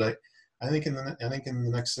stuff, but I think in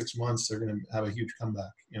the next 6 months they're going to have a huge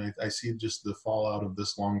comeback. You know, I see just the fallout of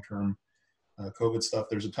this long-term COVID stuff.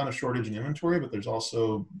 There's a ton of shortage in inventory, but there's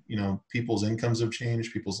also, you know, people's incomes have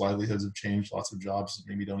changed, people's livelihoods have changed, lots of jobs that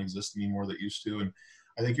maybe don't exist anymore that used to, and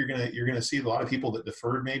I think you're gonna see a lot of people that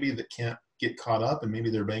deferred, maybe, that can't get caught up, and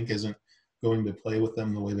maybe their bank isn't going to play with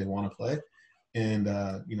them the way they want to play. And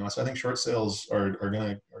you know, so I think short sales are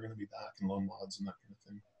gonna be back, and loan mods and that kind of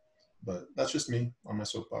thing. But that's just me on my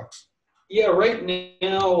soapbox. Yeah, right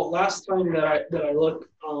now, last time that I looked,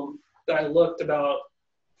 about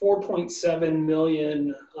 4.7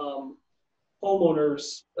 million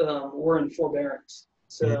homeowners were in forbearance.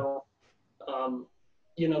 So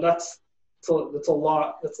you know, that's a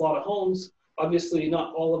lot of homes. Obviously,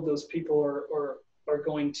 not all of those people are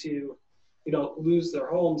going to, you know, lose their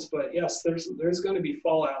homes, but yes, there's going to be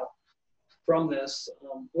fallout from this.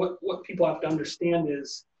 What people have to understand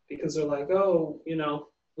is, because they're like, oh, you know,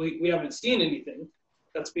 we haven't seen anything.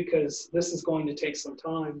 That's because this is going to take some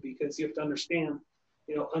time, because you have to understand,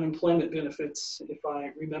 you know, unemployment benefits, if I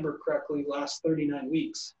remember correctly, last 39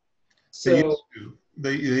 weeks. So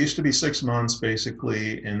they used to be 6 months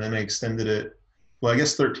basically, and then they extended it. Well, I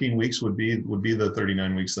guess 13 weeks would be the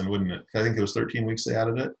 39 weeks then, wouldn't it? I think it was 13 weeks they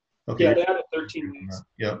added it. Okay. Yeah, they added 13 weeks.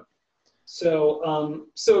 Yep. So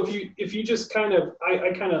so if you just kind of,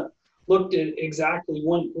 I kind of looked at exactly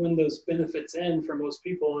when those benefits end for most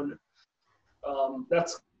people, and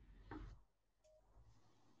that's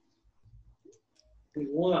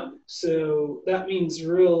one. So that means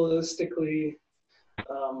realistically,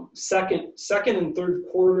 second and third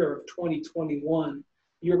quarter of 2021,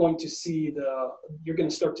 you're going to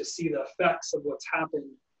start to see the effects of what's happened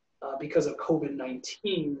because of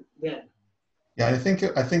COVID-19 then. Yeah, I think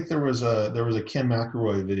there was a Ken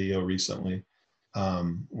McElroy video recently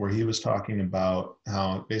where he was talking about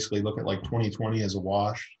how basically look at like 2020 as a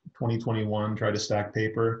wash, 2021 try to stack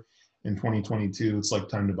paper, and 2022 it's like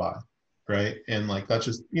time to buy, right? And like that's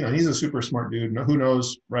just, you know, he's a super smart dude. Who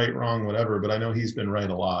knows, right, wrong, whatever, but I know he's been right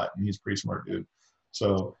a lot, and he's a pretty smart dude.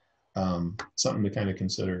 So something to kind of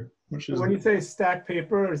consider. Which is, when you say stack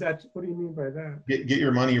paper, is that, what do you mean by that? Get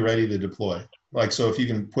your money ready to deploy. Like, so if you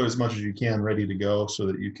can put as much as you can ready to go, so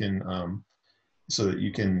that you can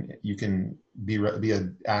be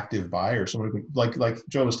an active buyer. Someone who can, like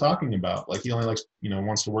Joe was talking about, like he only likes, you know,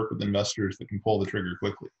 wants to work with investors that can pull the trigger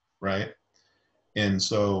quickly, right? And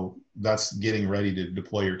so that's getting ready to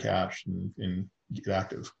deploy your cash and get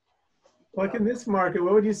active. Like in this market,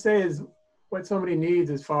 what would you say is what somebody needs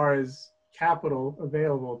as far as capital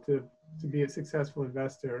available to be a successful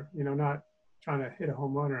investor? You know, not trying to hit a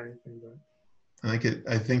home run or anything, but. I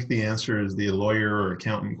think the answer is the lawyer or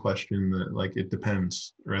accountant question, that like it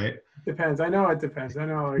depends, right? Depends. I know it depends. I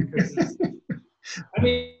know. Like, I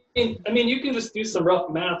mean, you can just do some rough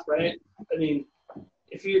math, right? I mean,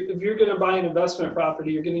 if you're going to buy an investment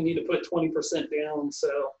property, you're going to need to put 20% down. So,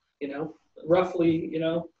 you know, roughly, you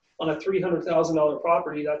know, on a $300,000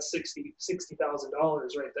 property, that's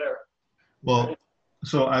 $60,000 right there. Well, right?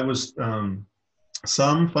 So I was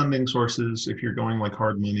some funding sources, if you're going like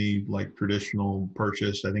hard money, like traditional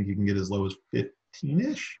purchase, I think you can get as low as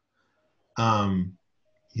 15-ish.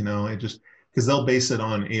 You know, it just, because they'll base it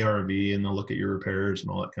on ARV and they'll look at your repairs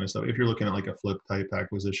and all that kind of stuff. If you're looking at like a flip type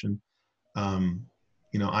acquisition,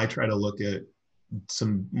 you know, I try to look at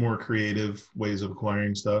some more creative ways of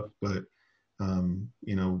acquiring stuff, but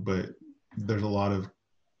you know, but there's a lot of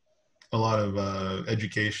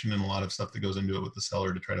education and a lot of stuff that goes into it with the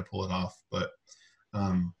seller to try to pull it off. But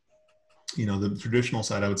you know, the traditional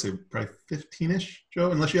side, I would say probably 15-ish,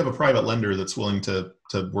 Joe, unless you have a private lender that's willing to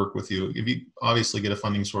work with you. If you obviously get a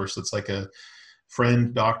funding source that's like a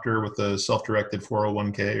friend doctor with a self-directed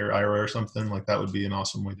 401k or IRA or something, like that would be an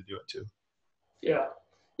awesome way to do it too. Yeah.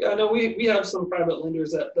 Yeah, no, we have some private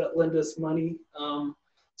lenders that lend us money.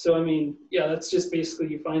 So, I mean, yeah, that's just basically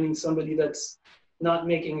you finding somebody that's not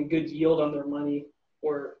making a good yield on their money,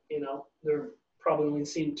 or, you know, they're probably only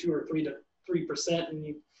seeing 2 or 3%,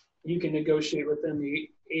 and you can negotiate with them the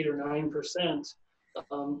 8 or 9%.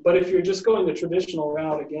 But if you're just going the traditional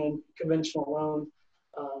route, again, conventional loan,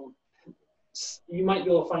 you might be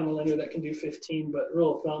able to find a lender that can do 15, but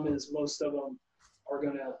rule of thumb is most of them are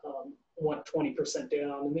going to want 20%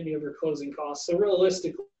 down, and then you have your closing costs. So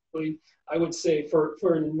realistically, I would say for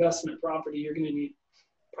an investment property, you're going to need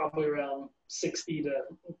probably around $60,000 to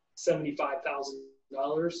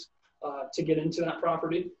 $75,000 to get into that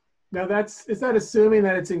property. Now is that assuming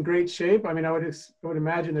that it's in great shape? I mean, I would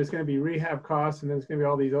imagine there's going to be rehab costs, and there's going to be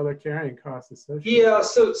all these other carrying costs associated. Yeah,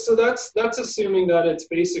 so that's assuming that it's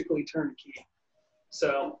basically turnkey.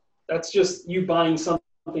 So that's just you buying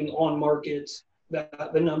something on market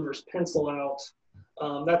that the numbers pencil out.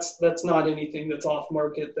 That's not anything that's off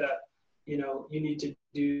market that, you know, you need to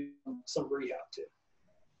do some rehab to.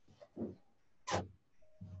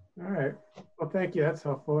 All right. Well, thank you. That's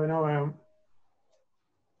helpful. I know.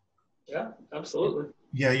 Yeah, absolutely.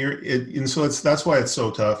 Yeah, and so that's why it's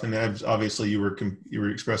so tough. And obviously, you were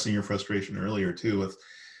expressing your frustration earlier too with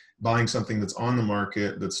buying something that's on the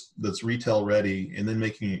market, that's retail ready, and then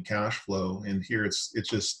making it cash flow. And here it's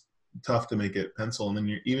just tough to make it pencil. And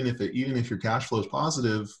then even if your cash flow is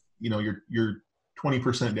positive, you know, you're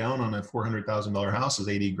 20% down on a $400,000 house is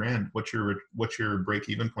 $80,000. What's your break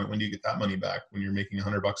even point? When do you get that money back? When you're making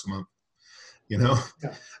 $100 a month? You know?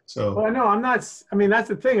 Yeah. So. Well, no, I'm not. I mean, that's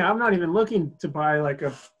the thing. I'm not even looking to buy like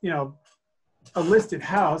a listed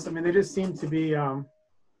house. I mean, they just seem to be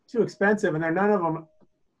too expensive, and none of them.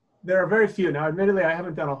 There are very few. Now, admittedly, I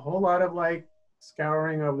haven't done a whole lot of like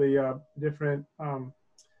scouring of the different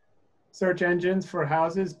search engines for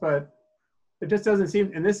houses, but it just doesn't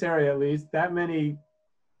seem, in this area at least, that many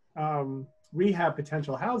rehab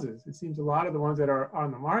potential houses. It seems a lot of the ones that are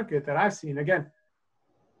on the market that I've seen, again,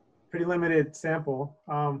 pretty limited sample,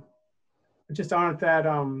 just aren't that,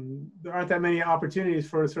 there aren't that many opportunities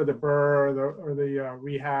for sort of the BRRRR or the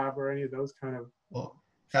rehab or any of those kind of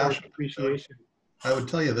appreciation. I would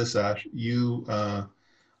tell you this, Ash, you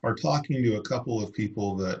are talking to a couple of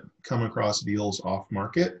people that come across deals off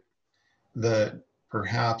market that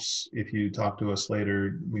perhaps if you talk to us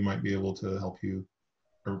later, we might be able to help you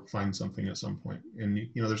or find something at some point. And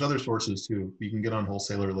you know, there's other sources too. You can get on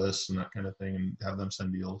wholesaler lists and that kind of thing and have them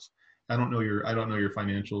send deals. I don't know your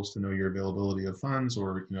financials to know your availability of funds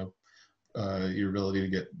or, you know, your ability to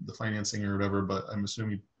get the financing or whatever, but I'm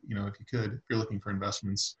assuming, you know, if you're looking for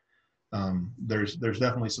investments, there's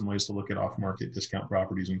definitely some ways to look at off-market discount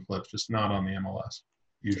properties and flips, just not on the MLS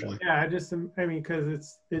usually. Yeah, I mean,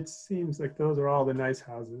 because it seems like those are all the nice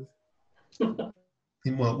houses.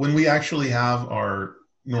 Well, when we actually have our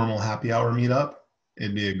normal happy hour meetup,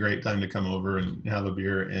 it'd be a great time to come over and have a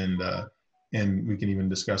beer, and we can even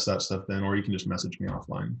discuss that stuff then, or you can just message me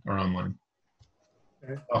offline or online.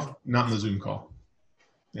 Okay. Not in the Zoom call.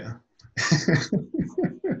 Yeah.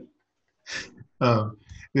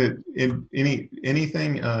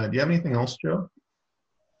 Anything? Do you have anything else, Joe?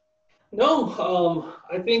 No,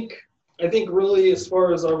 I think really as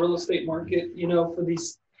far as our real estate market, you know, for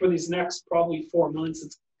these next probably 4 months,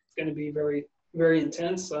 it's going to be very, very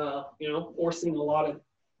intense. You know, we're seeing a lot of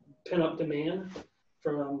pent-up demand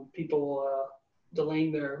from people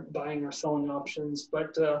delaying their buying or selling options.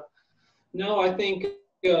 But no, I think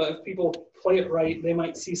if people play it right, they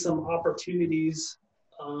might see some opportunities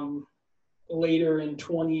later in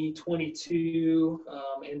 2022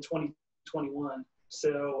 and 2021.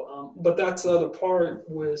 So, but that's the other part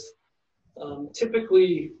with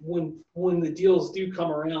typically when the deals do come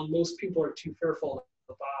around, most people are too fearful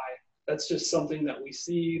to buy. That's just something that we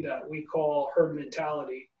see that we call herd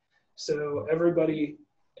mentality. So everybody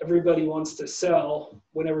wants to sell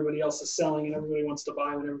when everybody else is selling, and everybody wants to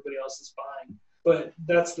buy when everybody else is buying. But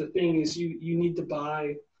that's the thing is you need to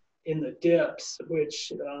buy in the dips,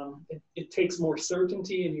 which it takes more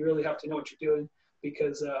certainty, and you really have to know what you're doing,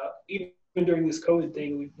 because even during this COVID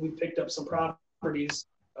thing, we picked up some properties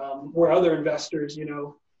where other investors, you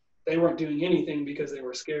know, they weren't doing anything because they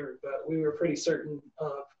were scared, but we were pretty certain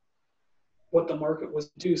of what the market was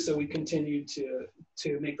due, so we continued to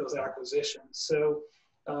make those acquisitions. So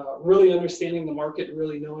really understanding the market,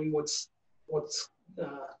 really knowing what's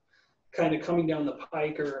kind of coming down the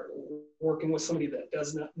pike, or working with somebody that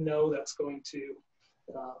does not know, that's going to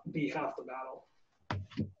be half the battle.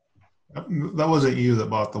 That wasn't you that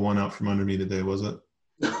bought the one out from under me today, was it?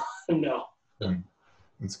 No.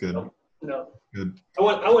 That's good. No. Good.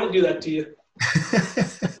 I wouldn't do that to you.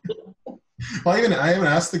 Well, I even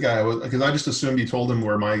asked the guy because I just assumed he told him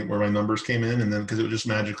where my numbers came in, and then because it was just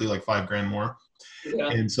magically like $5,000 more. Yeah.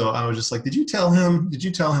 And so I was just like, did you tell him that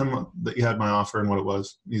you had my offer and what it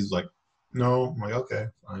was? He's like, no. I'm like, okay,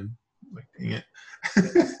 fine. I'm like, dang it.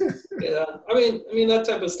 Yeah. I mean that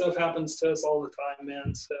type of stuff happens to us all the time,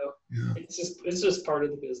 man. So Yeah. it's just part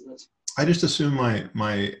of the business. I just assume my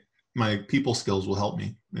people skills will help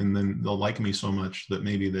me, and then they'll like me so much that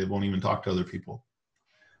maybe they won't even talk to other people.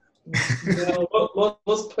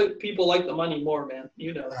 Most people like the money more, man.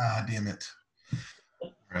 You know. Ah, damn it.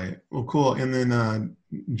 Right. Well, cool. And then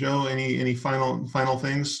Joe, any final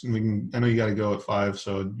things? I know you got to go at 5,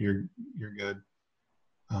 so you're good.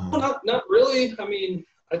 Well, not really. I mean,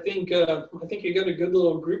 I think you got a good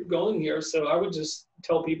little group going here. So I would just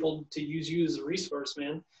tell people to use you as a resource,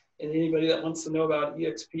 man. And anybody that wants to know about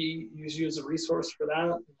EXP, use you as a resource for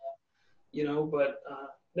that. You know, but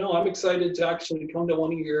no, I'm excited to actually come to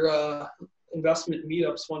one of your investment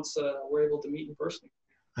meetups once we're able to meet in person.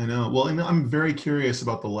 I know. Well, and I'm very curious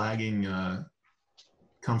about the lagging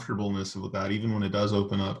comfortableness of that, even when it does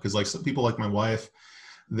open up. Because like some people like my wife,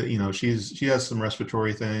 that she has some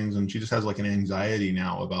respiratory things, and she just has like an anxiety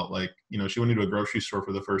now about like she went into a grocery store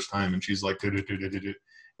for the first time, and she's like, and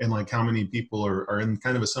like how many people are in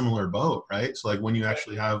kind of a similar boat, right? So like when you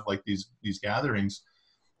actually have like these gatherings,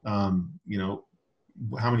 how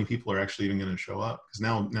many people are actually even going to show up? Because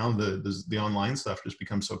now the online stuff just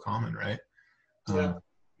becomes so common, right? Yeah.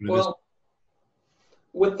 Well,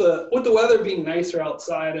 with the weather being nicer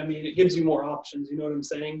outside, I mean, it gives you more options. You know what I'm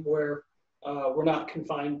saying? Where we're not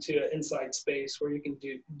confined to an inside space, where you can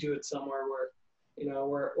do it somewhere where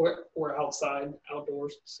we're outside,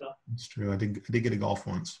 outdoors. So it's true. I did get a golf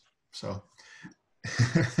once. So.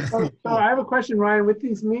 So I have a question, Ryan. With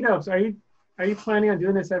these meetups, are you planning on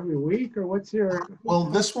doing this every week, or what's your? Well,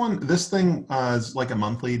 this thing is like a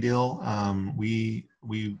monthly deal. We're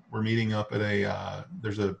meeting up at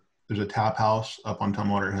there's a tap house up on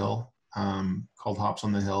Tumwater Hill called Hops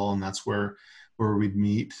on the Hill, and that's where we'd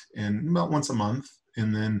meet, and about once a month.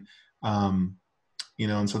 And then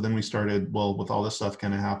and so then we started, well, with all this stuff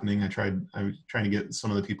kind of happening, I was trying to get some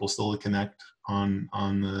of the people still to connect on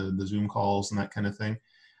the Zoom calls and that kind of thing.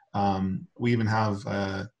 We even have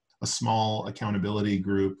a small accountability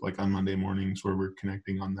group like on Monday mornings where we're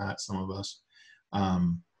connecting on that, some of us.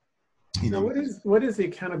 What is the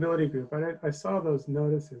accountability group? I saw those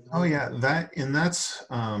notices. Oh yeah, that's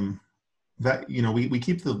that we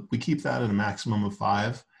keep that at a maximum of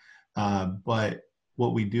 5, but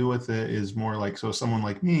what we do with it is more like, so someone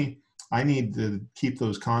like me, I need to keep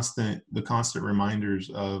the constant reminders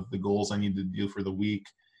of the goals I need to do for the week,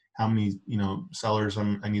 how many sellers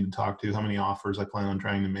I need to talk to, how many offers I plan on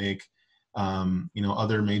trying to make,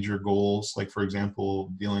 other major goals, like for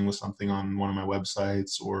example dealing with something on one of my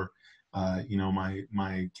websites, or my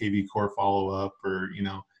KV core follow-up, or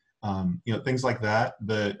things like that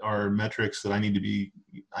are metrics that I need to be,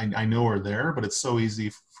 I know are there, but it's so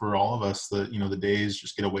easy for all of us that the days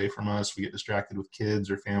just get away from us. We get distracted with kids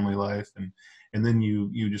or family life, and then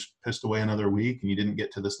you just pissed away another week and you didn't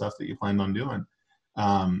get to the stuff that you planned on doing.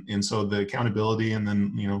 And so the accountability, and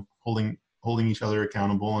then holding each other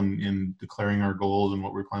accountable, and declaring our goals and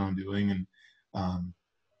what we plan on doing, and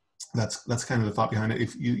that's kind of the thought behind it.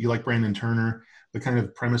 If you like Brandon Turner, the kind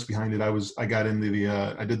of premise behind it, I got into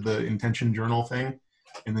I did the intention journal thing,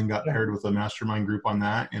 and then got paired with a mastermind group on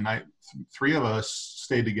that, and 3 of us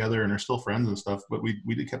stayed together and are still friends and stuff, but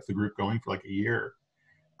we kept the group going for like a year.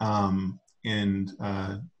 All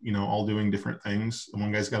doing different things.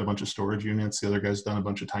 One guy's got a bunch of storage units. The other guy's done a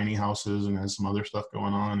bunch of tiny houses and has some other stuff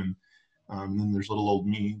going on. And then there's little old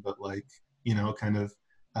me, but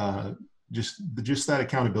just that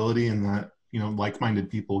accountability, and that, like-minded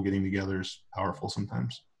people getting together is powerful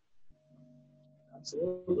sometimes.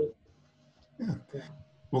 Absolutely. Yeah.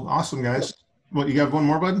 Well, awesome, guys. What, you got one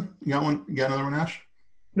more, bud? You got another one, Ash?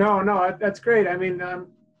 No, that's great. I mean,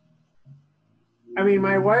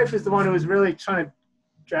 my wife is the one who was really trying to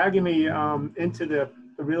dragging me into the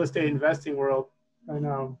real estate investing world. I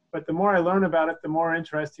know, but the more I learn about it, the more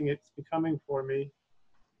interesting it's becoming for me,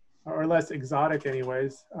 or less exotic,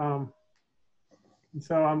 anyways. And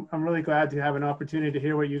so I'm really glad to have an opportunity to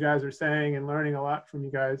hear what you guys are saying and learning a lot from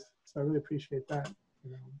you guys. So I really appreciate that.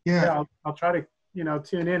 Yeah, I'll try to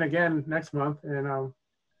tune in again next month and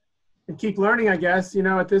keep learning. I guess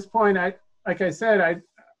at this point, like I said,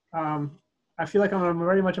 I feel like I'm in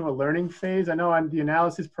very much of a learning phase. I know I'm the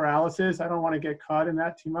analysis paralysis. I don't want to get caught in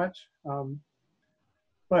that too much.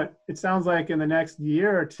 But it sounds like in the next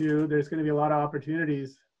year or two, there's going to be a lot of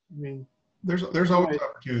opportunities. I mean, There's always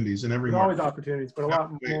opportunities in every There's always market. opportunities, but a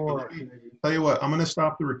lot Wait, more. Tell you what, I'm going to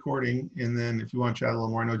stop the recording, and then if you want to chat a little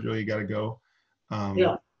more, I know Joe, you got to go.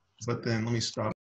 Yeah. But then let me stop.